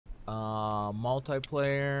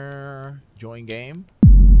Multiplayer. Join game.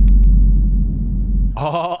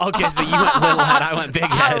 Oh, okay, so you went little head, I went big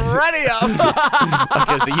head. Ready up.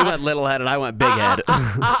 Okay, so you went little head and I went big head.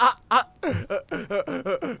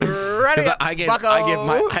 Ready up, I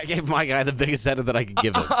gave my guy the biggest head that I could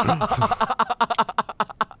give him.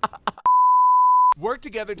 Work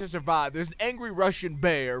together to survive. There's an angry Russian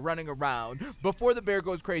bear running around. Before the bear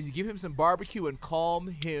goes crazy, give him some barbecue and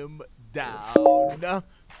calm him down.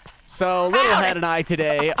 So little head and I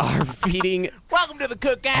today are feeding. Welcome to the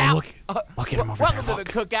cookout. Oh, look at him over Welcome there. to the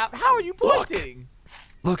cookout. How are you pointing?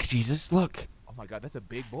 Look, Jesus, look. Oh my God, that's a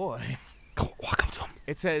big boy. Go walk up to him.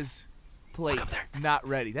 It says plate not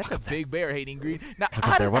ready. That's a big bear, Hayden Green. Now, Look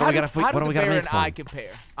up there. What do we got to how do the bear and for I him?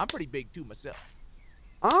 compare? I'm pretty big too myself.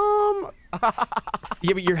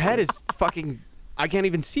 Yeah, but your head is fucking. I can't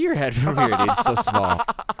even see your head from here, dude. It's so small.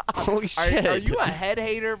 Holy shit. Are you a head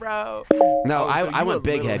hater, bro? No, so I went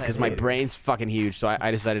big head because my hater. brain's fucking huge, so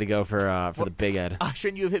I decided to go for the big head.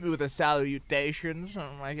 Shouldn't you have hit me with a salutation?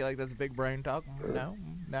 I feel like that's big brain talk. No.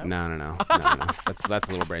 No. That's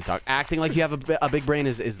little brain talk. Acting like you have a big brain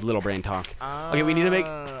is little brain talk. Okay, we need to make.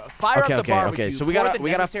 Fire up the barbecue. Okay. So we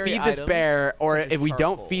gotta feed this bear, or if we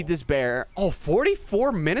don't feed this bear,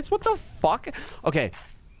 44 minutes. What the fuck? Okay.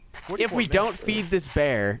 If we don't feed this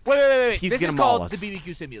bear, wait. He's this gonna is maul called us. the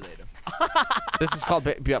BBQ simulator. This is called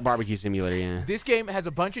barbecue simulator. Yeah. This game has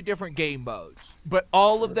a bunch of different game modes, but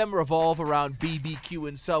all of them revolve around BBQ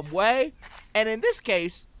in some way. And in this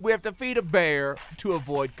case, we have to feed a bear to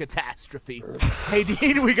avoid catastrophe. Hey,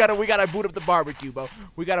 Dean, we gotta boot up the barbecue, bro.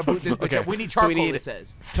 We gotta boot this bitch up. We need charcoal. It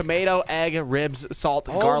says tomato, egg, ribs, salt,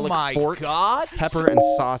 garlic, fork, pepper, and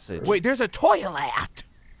sausage. Wait, there's a toilet.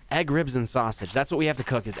 Egg, ribs, and sausage. That's what we have to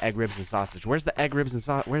cook is egg, ribs, and sausage. Where's the egg, ribs, and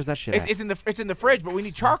sausage? Where's that shit at? It's in the fridge, but we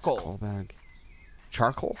need charcoal. Bag.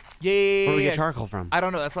 Charcoal? Yeah. Where do we get charcoal from? I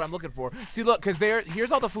don't know. That's what I'm looking for. See, look, because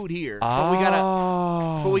here's all the food here. But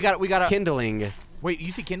we gotta. Kindling. Wait,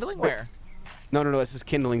 you see kindling where? No. It says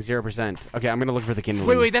kindling 0%. Okay, I'm gonna look for the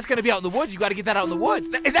kindling. Wait. That's gonna be out in the woods. You gotta get that out in the woods.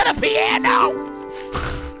 Is that a piano?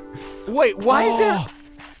 Wait, why is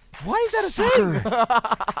that a thing?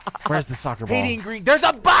 Where's the soccer ball? Hayden Green. There's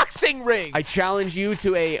a boxing ring. I challenge you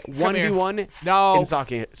to a 1v1 in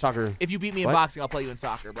soccer. If you beat me in boxing, I'll play you in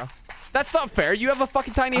soccer, bro. That's not fair. You have a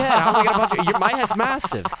fucking tiny head. How am I gonna punch you? My head's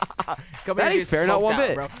massive. That ain't fair, not one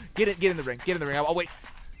bit. Bro. Get in the ring. I'll wait.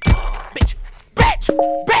 Bitch!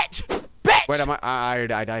 Wait, I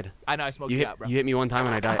died. I know I smoked you out, bro. You hit me one time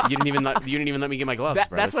and I died. You didn't even let me get my gloves.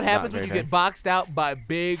 Bro. That's what happens when you get boxed out by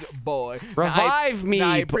Big Boy. Revive me.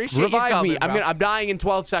 I appreciate you coming, bro. I'm dying in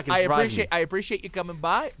 12 seconds. I appreciate you coming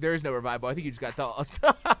by. There is no revive, boy. I think you just got tossed.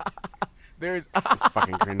 There's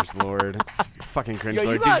fucking cringe lord. Fucking cringe Yo,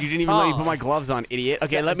 lord. Dude, you didn't even let me put my gloves on, idiot.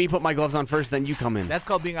 Okay, let me put my gloves on first, then you come in. That's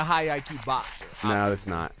called being a high IQ boxer. No, that's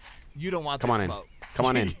not. You don't want Come the on smoke. Come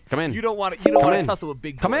on in. Come in. You don't want to tussle with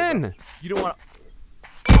Big Boy. Come in. Bro. You don't want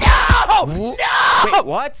to. No! Wait,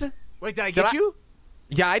 what? Wait, did I get you?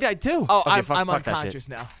 Yeah, I died too. Oh, okay, I'm unconscious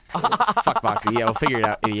now. Fuck boxing. Yeah, we'll figure it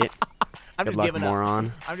out, idiot. I'm just giving up.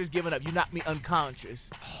 I'm just giving up. You knocked me unconscious.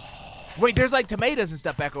 Wait, there's like tomatoes and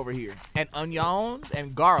stuff back over here, and onions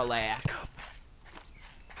and garlic.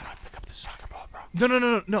 How do I pick up the soccer ball, bro?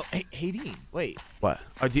 No. Hey, Hayden, wait. What?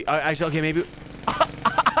 Actually, okay, maybe.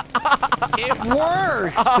 It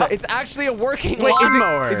works. It's actually a working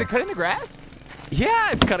lawnmower. Is it cutting the grass?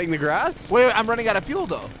 Yeah, it's cutting the grass. Wait, I'm running out of fuel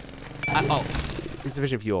though.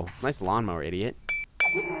 Insufficient fuel. Nice lawnmower, idiot.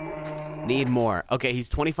 Need more. Okay, he's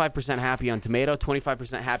 25% happy on tomato,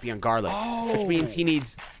 25% happy on garlic, which means he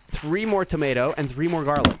needs 3 more tomato and 3 more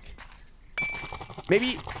garlic.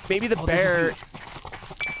 Maybe the bear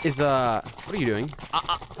is What are you doing?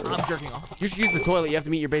 I'm jerking off. You should use the toilet. You have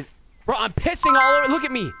to meet your base. Bro, I'm pissing all over. Look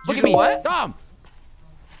at me. Look at me. What? Tom.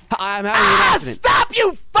 I'm having an accident. Stop,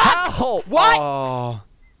 you fuck! Help. What? Oh,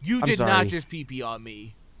 you did not just pee on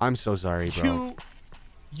me. I'm so sorry, bro.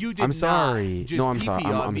 You did I'm sorry. not just No, I'm sorry.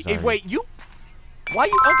 I'm sorry. Hey, wait, why are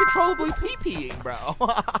you uncontrollably pee-peeing, bro?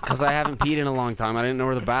 Because I haven't peed in a long time. I didn't know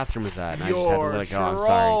where the bathroom was at. And I just had to let it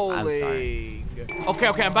go. I'm sorry.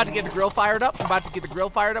 Okay, I'm about to get the grill fired up.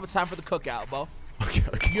 It's time for the cookout, bro. Okay.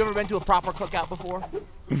 You ever been to a proper cookout before?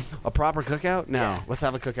 A proper cookout? No. Yeah. Let's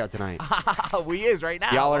have a cookout tonight. We is right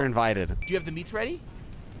now. Y'all are invited. Do you have the meats ready?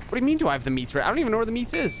 What do you mean do I have the meats ready? I don't even know where the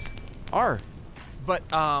meats is. But,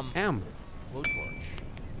 Am. Blowtorch.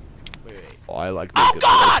 Wait. Oh, I like Oh,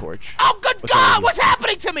 God! blowtorch. Oh, good God! What's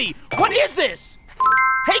happening to me? What is this?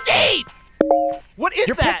 Hey, Dean! What is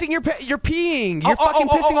You're that? pissing. You're peeing. You're fucking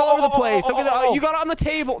pissing all over the place. Look at that. You got it on the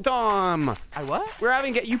table, Dom. I what? We're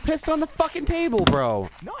having you pissed on the fucking table, bro.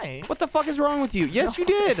 No, I ain't. What the fuck is wrong with you? Yes, you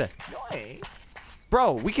did. No, I ain't.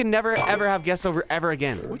 Bro, we can never ever have guests over ever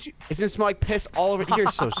again. It's gonna smell like piss all over. You're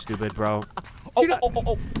so stupid, bro.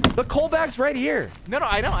 The coal bag's right here. No,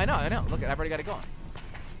 I know. Look, I've already got it going.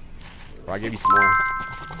 Bro, I'll give you some more.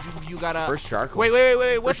 You gotta. First charcoal.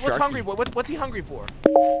 Wait. What's hungry? What's he hungry for?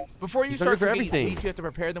 Before you start cooking everything. meat, you have to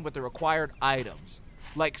prepare them with the required items,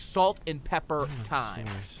 like salt and pepper, thyme.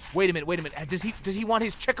 Wait a minute. Does he want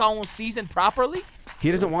his chicken seasoned properly?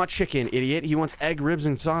 He doesn't want chicken, idiot. He wants egg, ribs,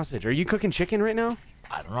 and sausage. Are you cooking chicken right now?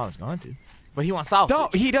 I don't know. I was going to, but he wants sausage. No,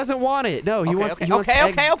 he doesn't want it. No, he wants. Okay.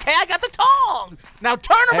 I got the tongs. Now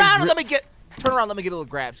turn around and let me get a little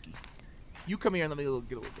grabski. You come here and let me get a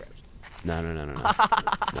little grabski. No.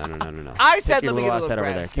 I said let me get a little head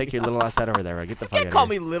over there. grabski. Take your little ass head over there. Get the fuck out of here. You can't call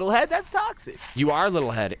me little head. That's toxic. You are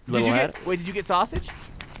little head. Wait, did you get sausage?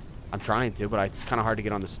 I'm trying to, but it's kind of hard to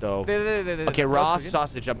get on the stove. Okay, Okay, raw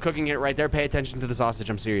sausage. I'm cooking it right there. Pay attention to the sausage.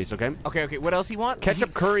 I'm serious, okay? Okay. What else he want?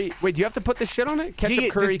 Ketchup, curry. Wait, do you have to put this shit on it?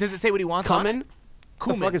 Ketchup, curry. Does it say what he wants? Cumin?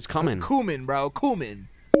 Cumin. The fuck is cumin? Cumin, bro. Cumin.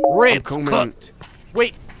 Ribs cooked.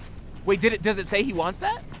 Wait. Does it say he wants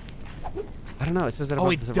that? I don't know. It says that about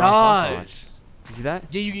Oh, it the raw sausage. does. Do you see that?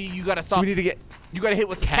 Yeah, you got to So we need to get. You got to hit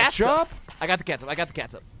with some ketchup. I got the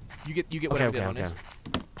ketchup. You get whatever the other one is.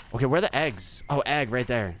 Okay, where are the eggs? Oh, egg right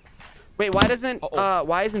there. Wait, why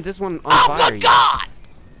isn't this one on Oh, fire? good God!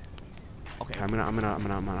 Okay. I'm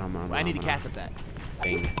gonna. I need to catsup that.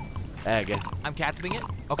 Bing. Egg. I'm catsuping it.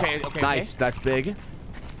 Okay. Nice. That's big.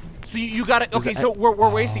 So you got to. Okay, so we're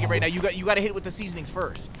wasting it right now. You got to hit it with the seasonings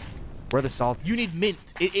first. Where the salt? You need mint.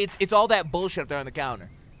 It's all that bullshit up there on the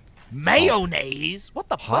counter. Mayonnaise? What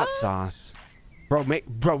the hot fuck? sauce.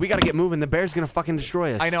 Bro, we gotta get moving. The bear's gonna fucking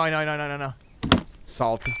destroy us. I know.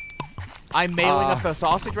 Salt. I'm mailing up the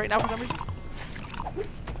sausage right now for some reason.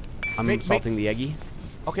 I'm salting the eggy.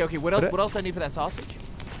 Okay. What else do I need for that sausage?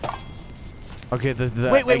 Okay, the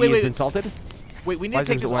wait, eggy has been salted. Wait, we need to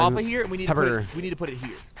take this off of here, and we need to put it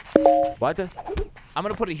here. What? I'm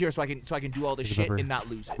gonna put it here so I can do all this shit and not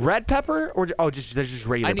lose it. Red pepper or there's just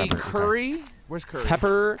regular pepper. I need curry. Okay. Where's curry?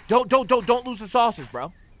 Pepper. Don't lose the sauces,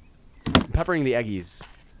 bro. Peppering the eggies.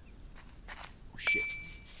 Oh shit.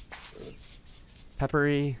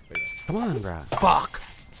 Peppery. Come on, bro. Fuck.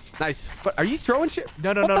 Nice. But are you throwing shit?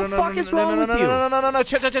 No. What the fuck is wrong with you? No.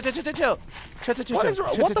 Chill. What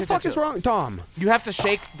the fuck is wrong, Dom? You have to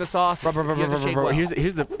shake the sauce. Bro.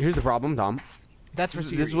 Here's the problem, Dom. That's for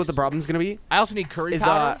serious. This is what the problem's gonna be. I also need curry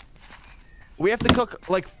powder. We have to cook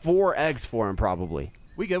like 4 eggs for him, probably.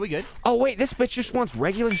 We good. Oh wait, this bitch just wants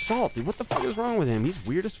regular salt, dude. What the fuck is wrong with him? He's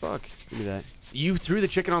weird as fuck. Give me that. You threw the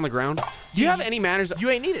chicken on the ground. Do you have any manners? You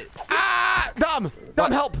ain't need it. Ah, Dom,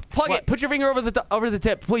 help! Plug it. Put your finger over the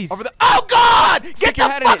tip, please. Oh God! Stick your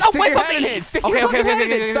head in it. Stick your head in it. Stick your fucking head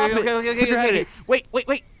in it. Stop it. Put your head in it.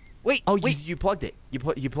 Wait. Oh, you plugged it. You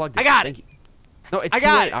plugged it. I got it. Thank you. No, it's too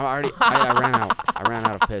late. I ran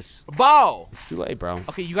out of piss. Bo. It's too late, bro.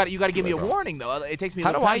 Okay, you got to give me a warning though. It takes me a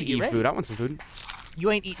How little do I time to get eat ready. food? I want some food.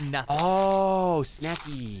 You ain't eating nothing. Oh,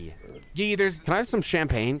 snacky. Yeah, there's. Can I have some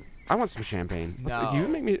champagne? I want some champagne. No. You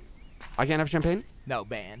make me. I can't have champagne? No,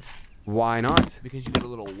 banned. Why not? Because you get a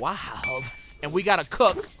little wild, and we gotta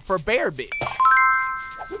cook for Bear Bitch.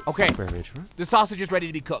 Okay. Bear Bitch, right? The sausage is ready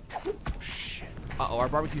to be cooked. Shit. Our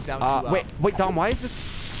barbecue's down to wait, Dom. Why is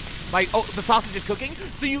this? Like, the sausage is cooking.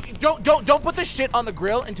 So you don't put the shit on the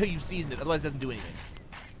grill until you season it. Otherwise, it doesn't do anything.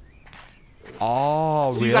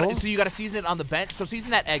 Oh, so real? You gotta season it on the bench. So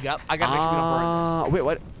season that egg up. I gotta make sure we don't burn this. Wait,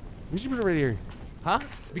 what? We should put it right here. Huh?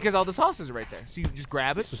 Because all the sauces are right there. So you just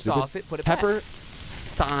grab it, sauce it, put it Pepper, back.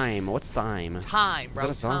 thyme. What's thyme? Thyme, bro.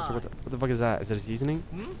 Is that a sauce? Thyme. What the fuck is that? Is it a seasoning?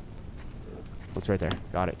 Hmm? What's right there?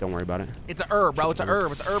 Got it. Don't worry about it. It's a herb, bro. It's a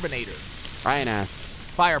herb. It's an urbanator. Ryan asked.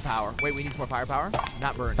 Firepower. Wait, we need some more firepower?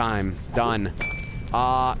 Not burn. Thyme. Done.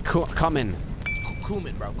 Cumin.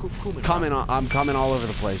 Cumin, bro. Cumin. Cumin. I'm coming all over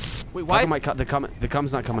the place. Wait, why is the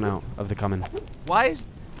cum's not coming out of the cumin? Why is?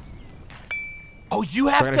 Oh, you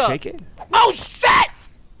have We're to. gonna shake it. Oh shit!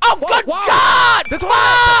 Oh good Whoa. God! The toilet!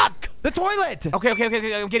 Fuck! The toilet! Okay.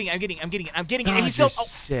 I'm getting it. God, And he's still you're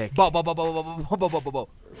sick. Bo.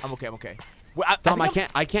 I'm okay. Well, Dom,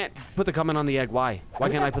 I can't put the cumin on the egg. Why? Why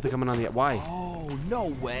can't I put the cumin on the egg? Why? Oh no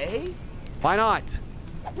way! Why not?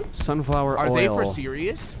 Sunflower oil. Are they for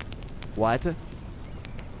serious? What?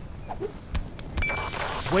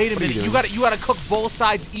 Wait a minute. You gotta cook both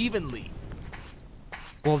sides evenly.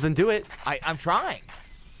 Well, then do it. I'm trying.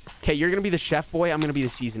 Okay, you're gonna be the chef boy. I'm gonna be the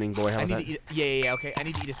seasoning boy. How about that? Yeah. Okay. I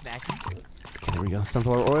need to eat a snacky. There we go.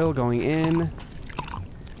 Sunflower oil going in.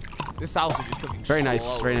 This sausage is cooking Very nice.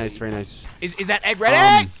 slowly. Very nice. Very nice. Is that egg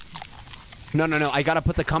ready? No. I gotta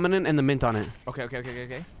put the cumin and the mint on it. Okay.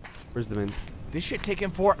 Where's the mint? This shit taking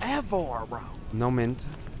forever, bro. No mint.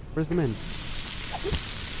 Where's the mint?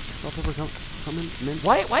 Salt, pepper, cumin, mint.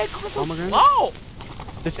 Why it cooking so Pomegranate? slow?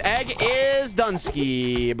 This egg is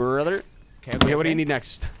Dunsky, brother. Okay, what do you need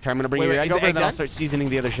next? Okay, I'm gonna bring your egg is the over, egg and then I'll done? start seasoning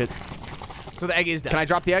the other shit. So the egg is done. Can I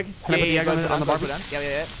drop the egg? Can I put the egg on the barbecue?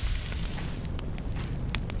 Yeah.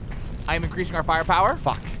 I am increasing our firepower.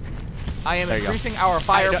 Fuck. I am There you go. increasing our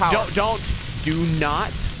firepower. Do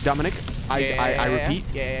not, Dominic. I repeat.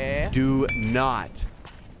 Yeah. Do not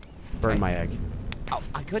burn my egg. Oh,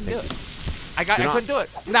 I couldn't do it. I couldn't do it.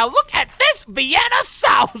 do Now look at this Vienna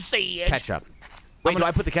sausage. Ketchup. Wait, do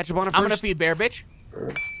I put the ketchup on it first? I'm gonna feed Bear, bitch.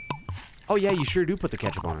 Oh yeah, you sure do put the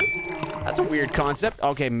ketchup on it. That's a weird concept.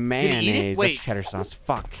 Okay, mayonnaise. Wait. That's cheddar sauce.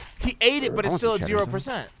 Fuck. He ate it, but I it's want still some at cheddar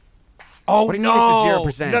 0%. Oh What do you no! mean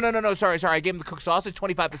it's at 0%? No. Sorry. I gave him the cooked sausage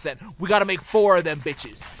 25%. We gotta make 4 of them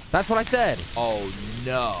bitches. That's what I said. Oh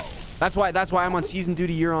no. That's why I'm on season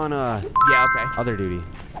duty. You're on Yeah. Okay. other duty.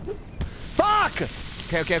 Fuck!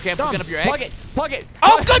 Okay. I'm Dom, picking up your egg. Plug it.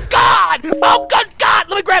 Oh good God! Oh good God!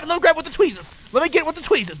 Let me grab it with the tweezers. Let me get it with the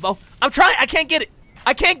tweezers, Bo. I'm trying. I can't get it.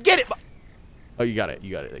 Bo. Oh, you got it.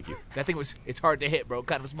 Thank you. That thing it's hard to hit, bro.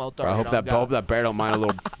 Kind of a small Bro, I target. hope that bear don't mind a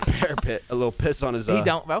little a little piss on his. He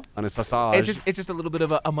don't, bro. On his sausage. It's just a little bit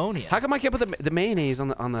of ammonia. How come I can't put the mayonnaise on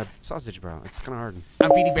the sausage, bro? It's kind of hard.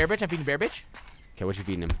 I'm feeding Bear, bitch. Okay, what you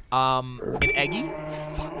feeding him? An eggy.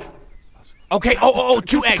 Fuck. Okay. Oh,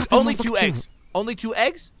 2 eggs. Only 2 eggs. Only 2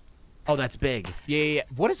 eggs. Oh, that's big. Yeah.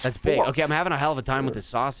 What is That's fork? big. Okay, I'm having a hell of a time with this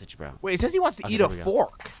sausage, bro. Wait, it says he wants to Okay, eat there a we go.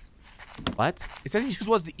 fork. What? It says he just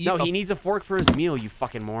wants to eat. No, he needs a fork for his meal. You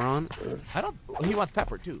fucking moron. I don't. He wants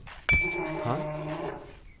pepper too. Huh?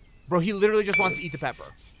 Bro, he literally just wants to eat the pepper.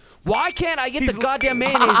 Why can't I get He's the goddamn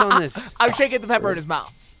mayonnaise on this? I'm shaking the pepper in his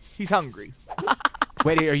mouth. He's hungry.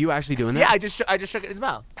 Wait, are you actually doing that? Yeah, I just shook it in his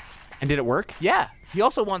mouth. And did it work? Yeah. He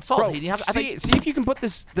also wants salt. Bro, He didn't have, see if you can put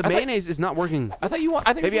this. The mayonnaise is not working. I thought you want.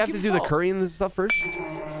 I think Maybe I have to do the salt. curry and this stuff first.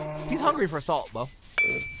 He's hungry for salt, Bo.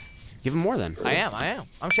 Give him more then. I am.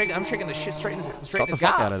 I'm shaking the shit straight in his Salt the his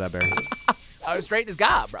fuck gob. out of that bear. I was straight in his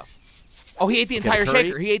gob, bro. Oh, he ate the entire curry?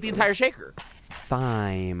 shaker. He ate the entire shaker.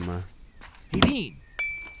 Thyme. Hayden.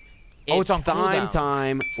 Oh, it's on thyme cooldown.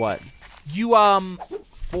 time. What? You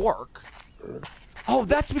fork. Oh,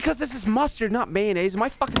 that's because this is mustard, not mayonnaise. Am I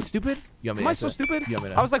fucking stupid? You want me Am to I so answer? stupid? You want me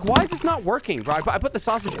to- I was like, why is this not working, bro? I put the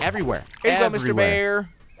sausage everywhere. Here you go, Mr. Everywhere.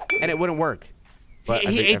 Bear. And it wouldn't work. But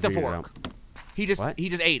He I ate the figured it fork. out. He just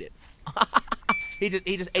ate it. he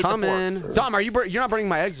just ate Come the fork. in. Dom, you're not burning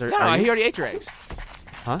my eggs, No, are he you? already ate your eggs.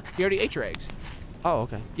 Huh? He already ate your eggs. Oh,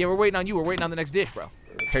 okay. Yeah, we're waiting on you. We're waiting on the next dish, bro.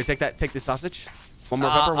 Here, take this sausage. One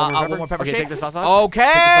more pepper. One more pepper. Okay, shake. take the sausage.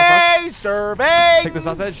 Okay, serving. Take the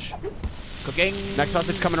sausage. Cooking. Next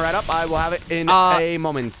sausage coming right up. I will have it in a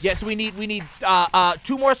moment. Yes, we need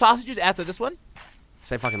 2 more sausages after this one,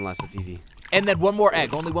 Say fucking less. It's easy. and then 1 more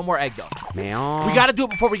egg. Only 1 more egg though. Meow. We gotta do it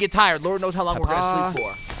before we get tired. Lord knows how long we're gonna sleep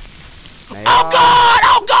for. Meow. Oh God!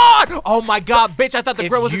 Oh God! Oh my God, bitch! I thought the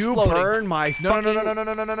grill was If you exploding. burn my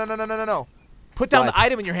No. Put down What? the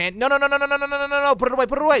item in your hand. No. Put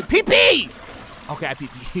it away. PP. Okay, I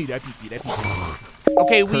PP'd.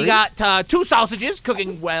 Okay, we got 2 sausages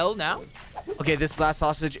cooking well now. Okay, this last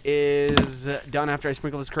sausage is done after I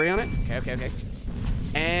sprinkle this curry on it. Okay.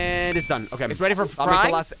 And it's done. Okay. It's ready for I'll make the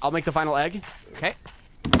frying? I'll make the final egg. Okay.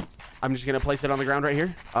 I'm just gonna place it on the ground right here.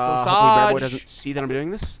 Hopefully sausage. Bear Boy doesn't see that I'm doing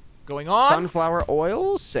this. Going on. Sunflower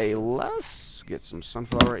oil, say less. Get some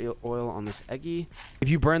sunflower oil on this eggy. If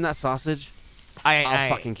you burn that sausage, I'll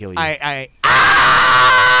fucking kill you. I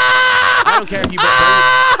don't care if you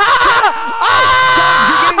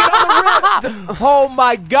Oh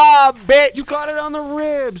my God, bitch! You got it on the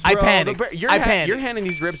ribs, I bro. panicked. You're handing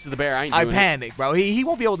these ribs to the bear. I ain't I doing panicked, bro. He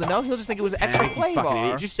won't be able to know. He'll just think it was extra it. You fucking idiot.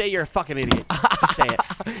 flavor. Just say you're a fucking idiot. Just say it.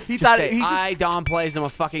 He Just thought say it. He, I Dom plays. I'm a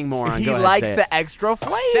fucking moron. he Go ahead, likes say the it. extra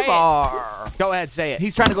flavor. Say Go ahead, say it.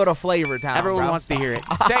 He's trying to go to Flavor Town. Everyone bro. wants to hear it.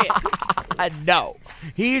 Say it. No,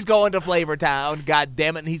 he's going to Flavor Town. God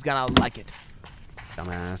damn it, and he's gonna like it.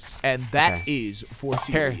 Dumbass. And that Okay. is for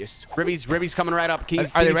Here, serious. ribbies coming right up. Can you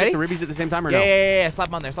Are they ready? get the ribbies at the same time or Yeah, no? yeah. Slap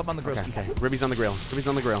them on there. Slap them on the grill. Okay. Ribbies on the grill. Ribbies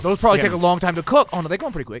on the grill. Those probably Okay. take a long time to cook. Oh no, they're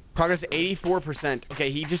going pretty quick. Progress 84%. Okay,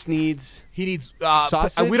 he just needs He needs.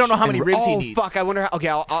 sausage. We don't know how many and ribs he oh, needs. fuck! I wonder. Okay,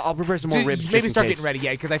 I'll prepare some more Just ribs. maybe just start in case. getting ready,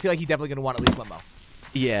 yeah, because I feel like he's definitely gonna want at least 1 more.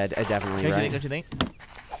 Yeah, definitely. Don't Right. you think?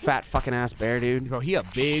 Fat fucking ass bear, dude. Bro, he a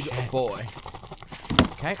big boy.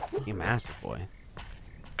 Okay. You massive boy.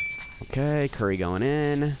 Okay, curry going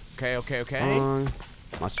in. Okay.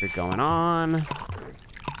 Mustard going on.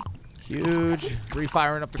 Huge.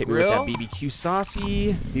 Refiring up the Hit me grill. with that BBQ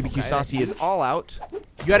saucy. BBQ saucy is all out.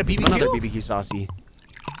 You got a BBQ? Another BBQ saucy.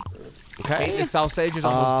 Okay. The sausage is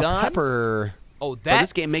almost done. Pepper. Oh, Bro,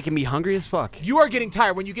 this game making me hungry as fuck. You are getting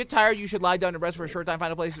tired. When you get tired, you should lie down and rest for a short time,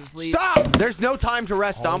 find a place to sleep. Stop! There's no time to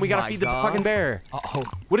rest, Dom. We gotta feed the fucking bear. Uh-oh.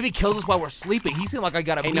 What if he kills us while we're sleeping? He seemed like I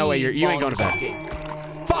got a Ain't no way. You ain't going to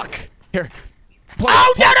bed. Fuck! Here.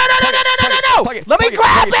 Oh, no! Let me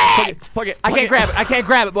grab it! Plug it. I can't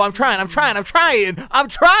grab it, Bo. I'm trying.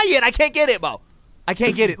 I can't get it, Bo. I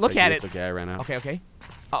can't get it. Look at it. It's okay. I ran out. Okay.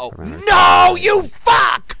 Uh-oh. No, you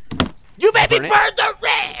fuck! You made me burn the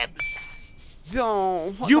ribs!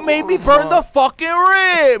 No. You made me burn the fucking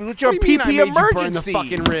ribs with your PP emergency. Burn the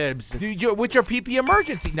fucking ribs. With your PP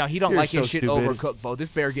emergency. No, he don't like his shit stupid. overcooked, Bo. This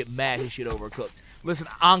bear get mad his shit overcooked. Listen,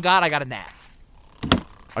 on God, I got a nap.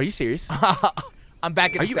 Are you serious? I'm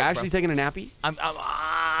back in Are a you sec, actually bro. taking a nappy?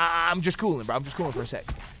 I'm just cooling, bro. I'm just cooling for a sec.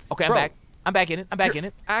 Okay, I'm Bro. back. I'm back in it. I'm back in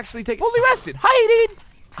it. Actually taking. Fully rested. Hi,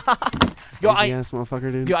 Hayden. Yo, ass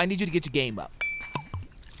motherfucker, dude. Yo, I need you to get your game up.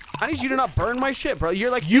 I need you to not burn my shit, bro.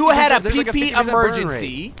 You're like You had a there's like PP 50% burn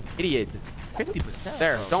emergency. rate. Idiot. 50%.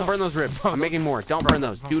 There. Don't burn those ribs. I'm making more. Don't burn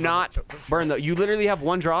those. Do not burn those. You literally have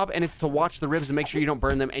one job, and it's to watch the ribs and make sure you don't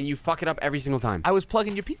burn them, and you fuck it up every single time. I was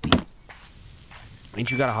plugging your PP.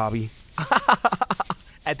 Ain't you got a hobby?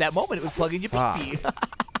 At that moment, it was plugging your PP.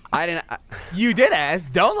 I didn't. You did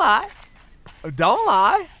ask. Don't lie. Don't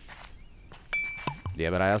lie.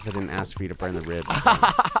 Yeah, but I also didn't ask for you to burn the ribs.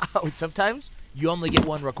 Sometimes you only get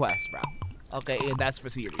one request, bro. Okay, and that's for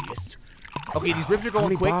serious. Okay, these ribs are How going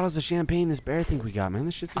many quick. bottles of champagne this bear think we got, man?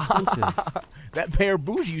 This shit's expensive. That bear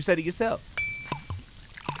bougie, you said it yourself.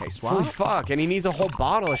 Okay, swallow. Holy fuck! And he needs a whole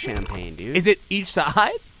bottle of champagne, dude. Is it each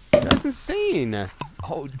side? That's insane.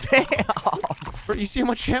 Oh, damn. Bro, you see how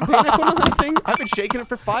much champagne I put on that thing? I've been shaking it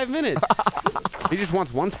for 5 minutes. He just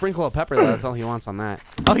wants one sprinkle of pepper, though. That's all he wants on that.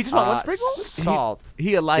 Oh, he just wants one sprinkle? Salt.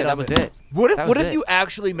 He a light Yeah, that on was it. it. What That was if it. you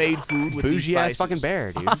actually made food with these Bougie ass spices? fucking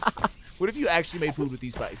bear, dude. What if you actually made food with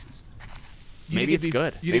these spices? You Maybe think it's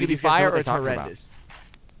good. You think Maybe it'd be these guys know fire what or they're it's talking about. horrendous?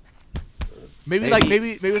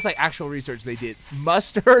 Maybe it was like actual research they did.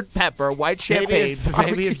 Mustard, pepper, white champagne.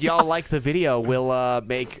 Maybe if y'all like the video, we'll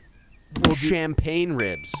make champagne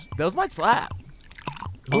ribs. Those might slap.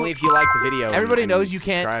 Only if you like the video. Everybody and knows you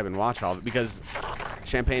can't- subscribe and watch all of it because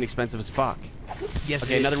champagne expensive as fuck. Yes.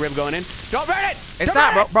 Okay, another rib going in. Don't burn it. It's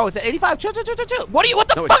not, bro. Bro, it's at 85. Chill. What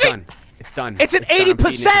the No, fuck? it's done. It's done. It's at done. I'm feeding it to the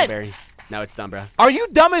 80%. berry. No, it's done, bro. Are you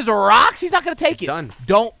dumb as rocks? He's not gonna take It's it. done.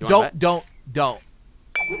 Don't.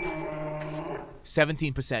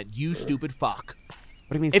 17%. You stupid fuck.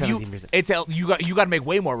 What do you mean If 17%? you got to make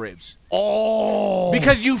way more ribs. Oh.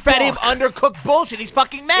 Because you fed him undercooked bullshit. He's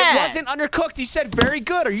fucking mad. It wasn't undercooked. He said very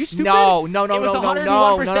good. Are you stupid? No. It was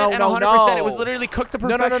 101% and 100%. It was literally cooked to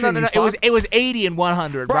perfection. No. It was 80 and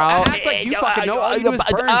 100, bro. Act like you fucking know. All you do is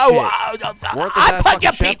burn shit. I put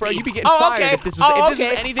your chef, pee bro. pee. You'd be getting fired if this was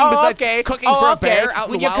anything besides cooking for a bear out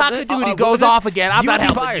in When the your wilderness. cock-a-doodle goes off again, I'm You not would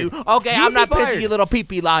be helping fired. you. Okay, You I'm would not be pinching fired. your little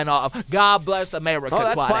pee-pee line off. God bless America. Oh,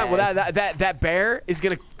 that's twat fine. Well, ass. that bear is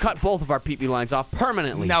gonna cut both of our pee-pee lines off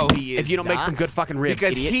permanently. No, he is if you don't make not. some good fucking ribs,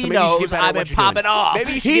 Because idiot. he So maybe you should knows get better at I've what been you're popping doing. off.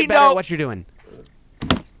 Maybe you should He get better know- at what you're doing.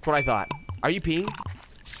 That's what I thought. Are you peeing?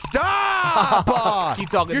 Stop! Keep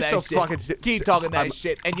talking You're that so shit. fucking Keep talking that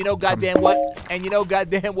shit. And you know goddamn what?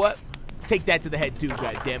 Take that to the head too,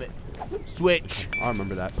 goddamn it. Switch. I'll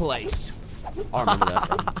remember that. Place. I'll remember that,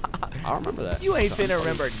 bro. I'll remember that. You ain't finna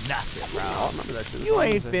remember nothing, bro. I'll remember that shit. You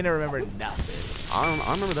ain't finna remember nothing.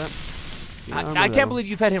 I'll remember that. I can't believe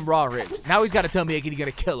you fed him raw ribs. Now he's got to tell me he's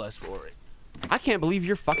gonna kill us for it. I can't believe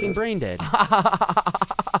you're fucking brain dead.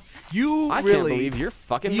 You I can't really, believe you're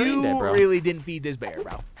fucking brain dead, bro. you really didn't feed this bear,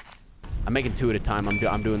 bro. I'm making 2 at a time.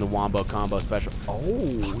 I'm doing the wombo combo special.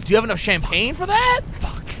 Oh, do you have enough champagne for that?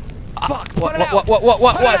 Fuck. What? Put it out. What?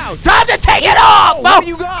 Put it out. Time to take it off, Bo! What do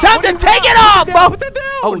you got? Time What do to you take got? it off, Put that down. Bo! Put that down.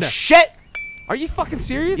 Oh shit! Are you fucking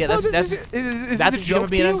serious? Yeah, bro? that's Is what this you a get for joke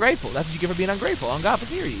being to you? ungrateful. That's what you get for being ungrateful. On God, for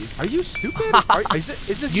serious. Are you stupid? Is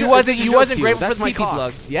this You is wasn't this a joke grateful to you? for That's the my pee-pee cock.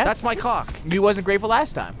 plug. Yeah? That's my cock. You wasn't grateful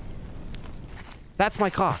last time. That's my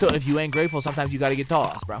cock. So if you ain't grateful, sometimes you gotta get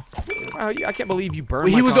tossed, bro. Wow, I can't believe you burned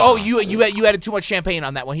Well, my he was. cock. Oh, you added too much champagne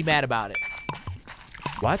on that one. He mad about it.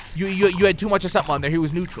 What? You had too much of something on there. He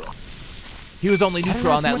was neutral. He was only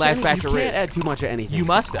neutral on that last batch of You can't ribs. add too much of anything. You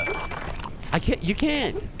must have. I can't. You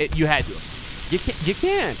can't. You had to. You can't. You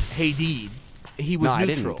can't. Hayden. He was No, I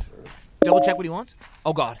neutral. didn't. Double check what he wants.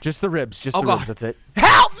 Oh God. Just the ribs. Just Oh, the God. ribs. That's it.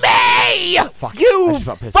 Help me! Fuck. I You just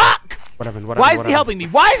about pissed. fuck! What happened? Why isn't he helping me?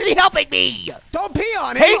 Why isn't he helping me? Don't pee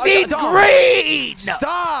on it. Hayden Green!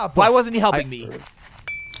 Stop. Why wasn't he helping me?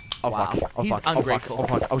 Oh, Wow. fuck. Oh, He's fuck. ungrateful. Oh,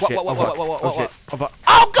 fuck. Oh, shit. What? Oh, shit. Oh, fuck.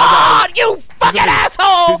 Oh, God! You fucking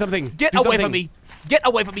asshole! Do something. Get Do away something. from me. Get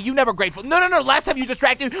away from me. You never grateful. No. Last time you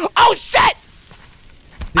distracted me. Oh, shit!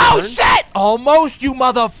 Oh, shit! Almost, you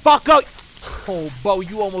motherfucker! Oh, Bo,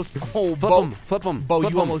 you almost... Oh, Bo. Flip him. Bo,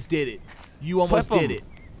 you almost did it. You almost did it.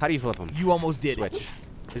 How do you flip him? You almost did Switch. it.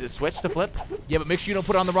 Is it switch to flip? Yeah, but make sure you don't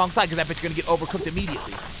put it on the wrong side because I bet you're going to get overcooked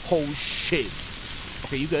immediately. Oh, shit.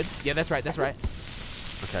 Okay, you good. Yeah, that's right.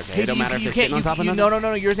 Okay. It don't matter if it's sitting on top of nothing?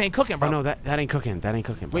 No. Yours ain't cooking, bro. Oh, no, that ain't cooking. That ain't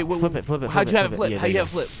cooking. Bro. Wait. Flip it. How'd you have it flip? Yeah, How you there have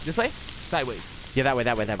it flip? This way? Sideways. Yeah, that way.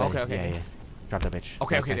 Okay. Yeah. Drop that bitch.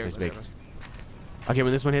 Okay, Nice, there nice, it big. goes. Okay,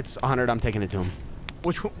 when this one hits 100, I'm taking it to him.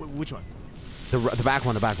 Which one? The back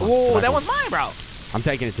one. Oh, that one's mine, bro. I'm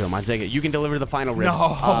taking it to him. I'm taking it. You can deliver the final ribs.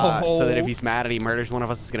 No. So that if he's mad and he murders one of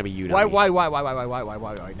us, it's gonna be you. Why? No.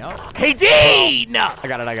 Hey, Dean! I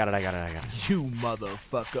got it. You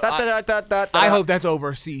motherfucker. I hope that's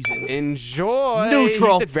over season. Enjoy.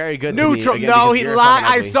 Neutral. He said very good. Neutral. To me, again, No, because he you're lied.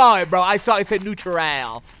 fucking I ugly. saw it, bro. I saw it said neutral.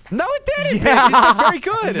 No, it didn't. Yeah. It said very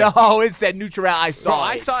good. No, it said neutral. I saw Bro,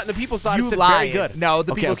 it. I saw it and the people saw it. You It said lying. very good. No,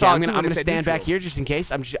 the people saw it too, I'm and it gonna said stand neutral. back here just in case.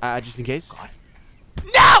 Just in case.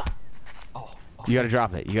 No! You gotta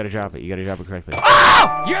drop it. You gotta drop it correctly.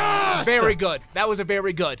 Oh! Yes! Very good. That was a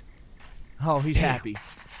very good. Oh, he's happy.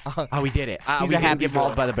 Oh, we did it. He's We a didn't happy get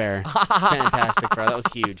mauled boy. by the bear. Fantastic, bro. That was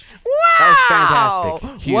huge. Wow! That was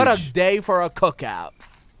fantastic. Huge. What a day for a cookout.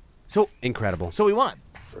 So Incredible. we won.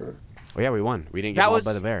 Oh, yeah, we won. We didn't get mauled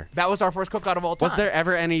by the bear. That was our first cookout of all time. Was there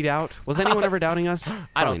ever any doubt? Was anyone ever doubting us? I don't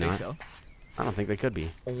Probably think not. so. I don't think they could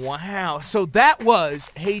be. Wow. So that was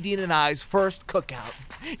Hayden and I's first cookout.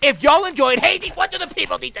 If y'all enjoyed Hayden, what do the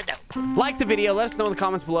people need to do? Like the video. Let us know in the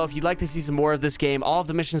comments below if you'd like to see some more of this game. All of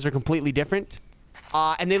the missions are completely different.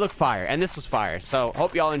 And they look fire. And this was fire. So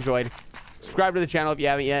hope y'all enjoyed. Subscribe to the channel if you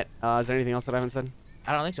haven't yet. Is there anything else that I haven't said?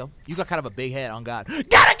 I don't think so. You got kind of a big head on God.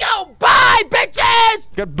 Gotta go! Bye,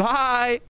 bitches! Goodbye.